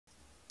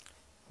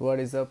What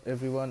is up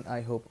everyone,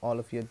 I hope all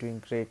of you are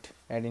doing great.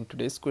 And in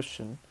today's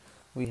question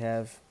we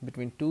have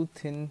between two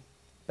thin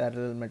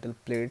parallel metal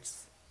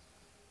plates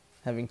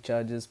having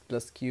charges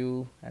plus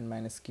q and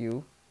minus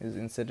q is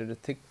inserted a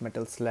thick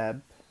metal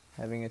slab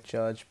having a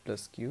charge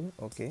plus q.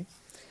 Okay,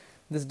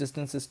 this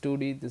distance is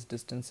 2d, this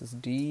distance is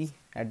d.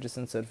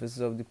 Adjacent surfaces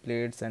of the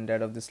plates and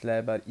that of the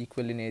slab are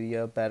equal in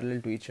area,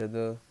 parallel to each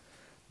other.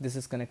 This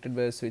is connected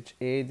by a switch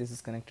A, this is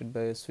connected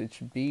by a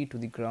switch B to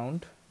the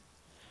ground.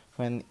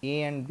 When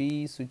A and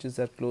B switches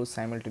are closed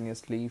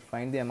simultaneously,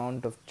 find the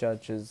amount of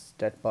charges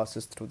that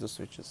passes through the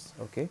switches.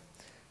 Okay,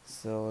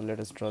 so let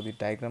us draw the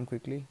diagram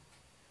quickly.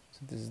 So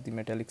this is the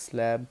metallic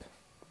slab,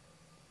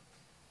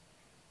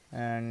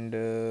 and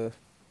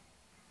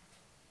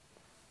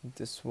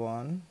this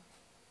one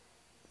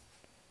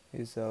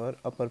is our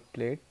upper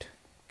plate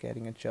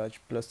carrying a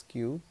charge plus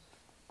q,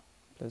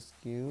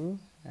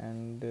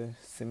 and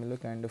similar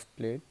kind of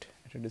plate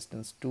at a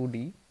distance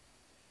 2d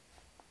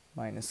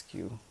minus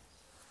q.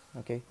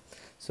 Okay,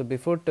 so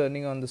before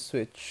turning on the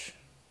switch,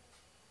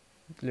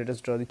 let us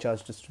draw the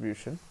charge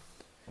distribution.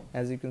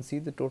 As you can see,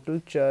 the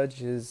total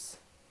charge is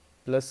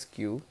plus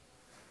q,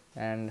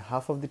 and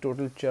half of the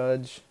total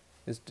charge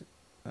is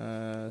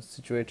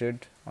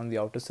situated on the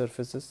outer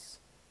surfaces.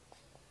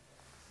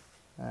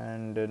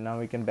 And now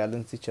we can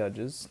balance the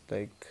charges,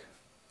 like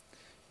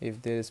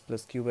if there is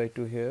plus q by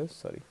 2 here,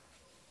 sorry,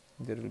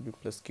 there will be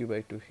plus q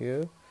by 2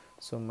 here,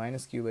 so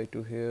minus q by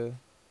 2 here,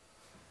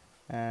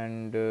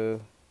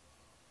 and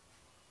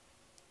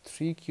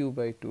 3q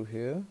by 2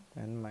 here,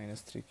 and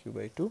minus 3q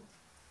by 2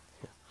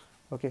 here.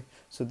 Okay,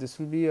 so this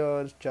will be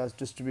our charge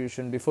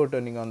distribution before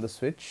turning on the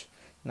switch.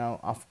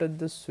 Now after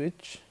the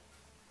switch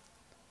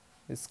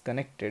is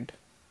connected,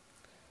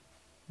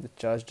 the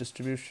charge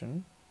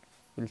distribution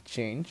will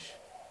change,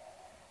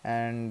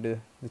 and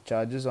the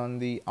charges on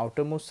the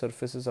outermost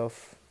surfaces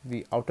of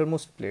the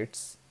outermost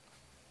plates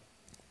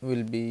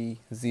will be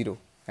 0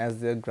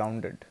 as they are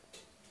grounded.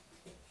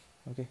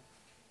 Okay,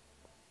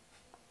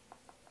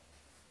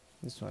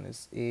 this one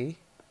is A,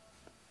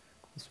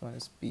 this one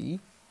is B,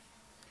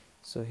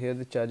 so here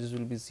the charges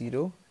will be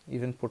 0.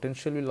 Even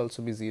potential will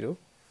also be 0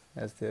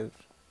 as they are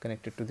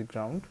connected to the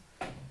ground.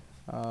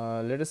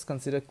 Let us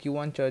consider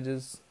q1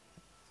 charges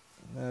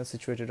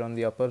situated on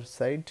the upper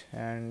side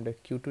and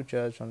q2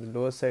 charge on the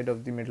lower side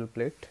of the middle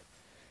plate.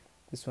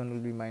 This one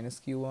will be minus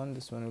q1,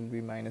 this one will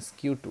be minus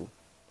q2.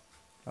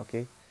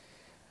 Okay,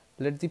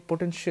 let the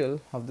potential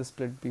of this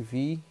plate be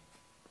V.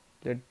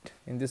 Let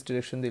in this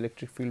direction the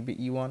electric field be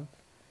E1,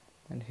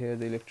 and here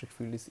the electric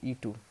field is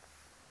E2.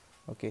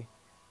 Okay,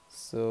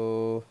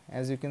 so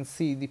as you can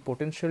see, the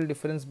potential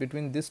difference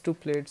between these two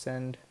plates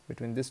and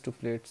between these two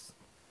plates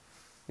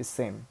is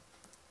same.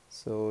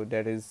 So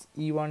that is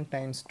E1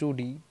 times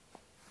 2d,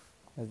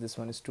 as this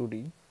one is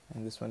 2d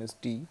and this one is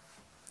d,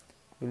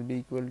 will be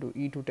equal to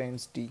E2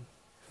 times d.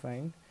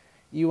 Fine.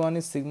 E1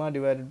 is sigma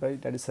divided by,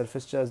 that is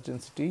surface charge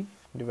density,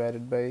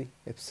 divided by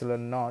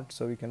epsilon naught.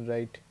 So we can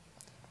write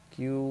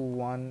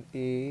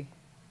Q1A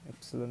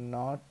epsilon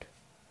naught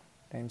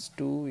times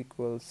 2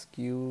 equals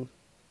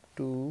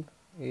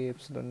Q2A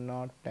epsilon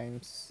naught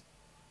times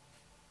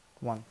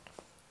 1.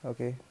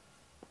 Okay,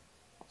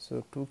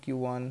 so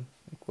 2Q1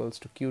 equals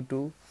to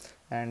Q2,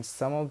 and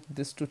sum of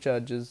these two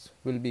charges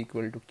will be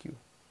equal to Q.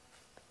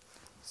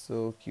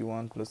 So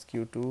Q1 plus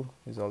Q2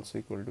 is also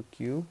equal to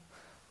Q.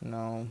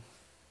 Now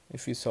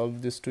if we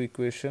solve this two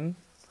equation,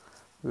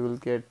 we will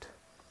get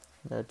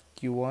that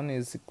Q1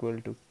 is equal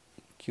to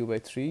Q by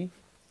 3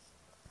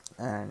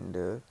 and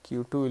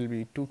Q2 will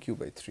be 2Q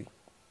by 3.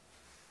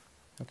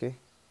 Okay,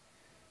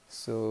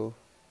 so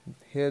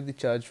here the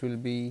charge will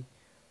be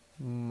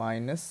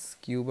minus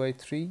Q by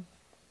 3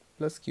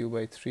 plus Q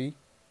by 3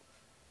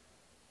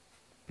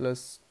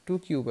 plus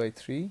 2Q by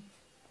 3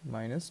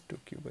 minus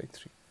 2Q by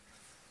 3.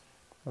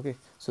 Okay,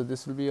 so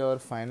this will be our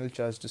final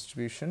charge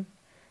distribution,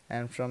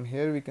 and from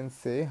here we can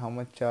say how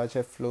much charge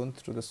have flown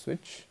through the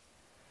switch.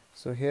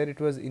 So here it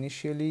was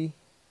initially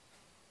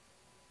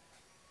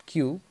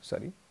Q,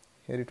 sorry,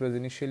 here it was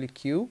initially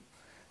Q.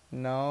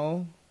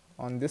 Now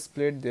on this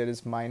plate there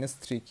is minus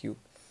 3Q.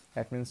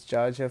 That means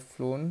charge have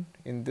flown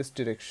in this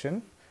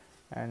direction,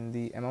 and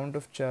the amount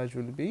of charge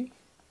will be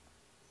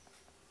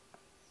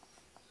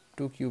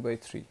 2Q by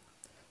 3.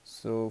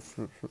 So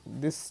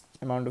this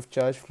amount of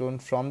charge flown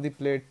from the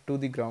plate to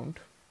the ground.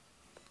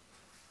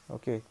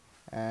 Okay,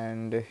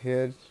 and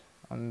here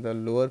on the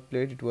lower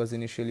plate it was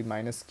initially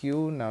minus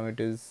Q, now it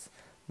is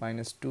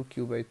minus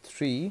 2Q by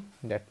 3.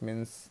 That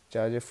means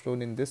charge have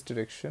flown in this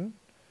direction,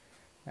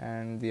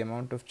 and the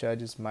amount of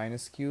charge is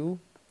minus Q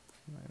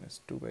minus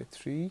 2 by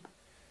 3.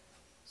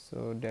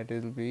 So that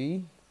will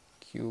be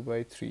Q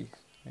by 3.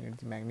 I need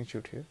the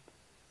magnitude here.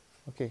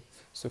 Okay,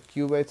 so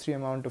Q by 3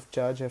 amount of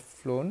charge have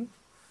flown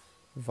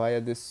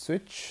via this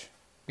switch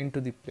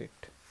into the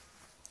plate.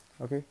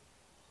 Okay,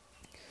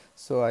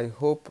 so I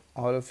hope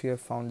all of you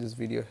have found this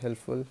video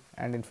helpful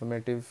and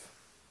informative.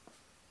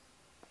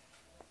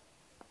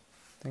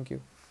 Thank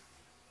you.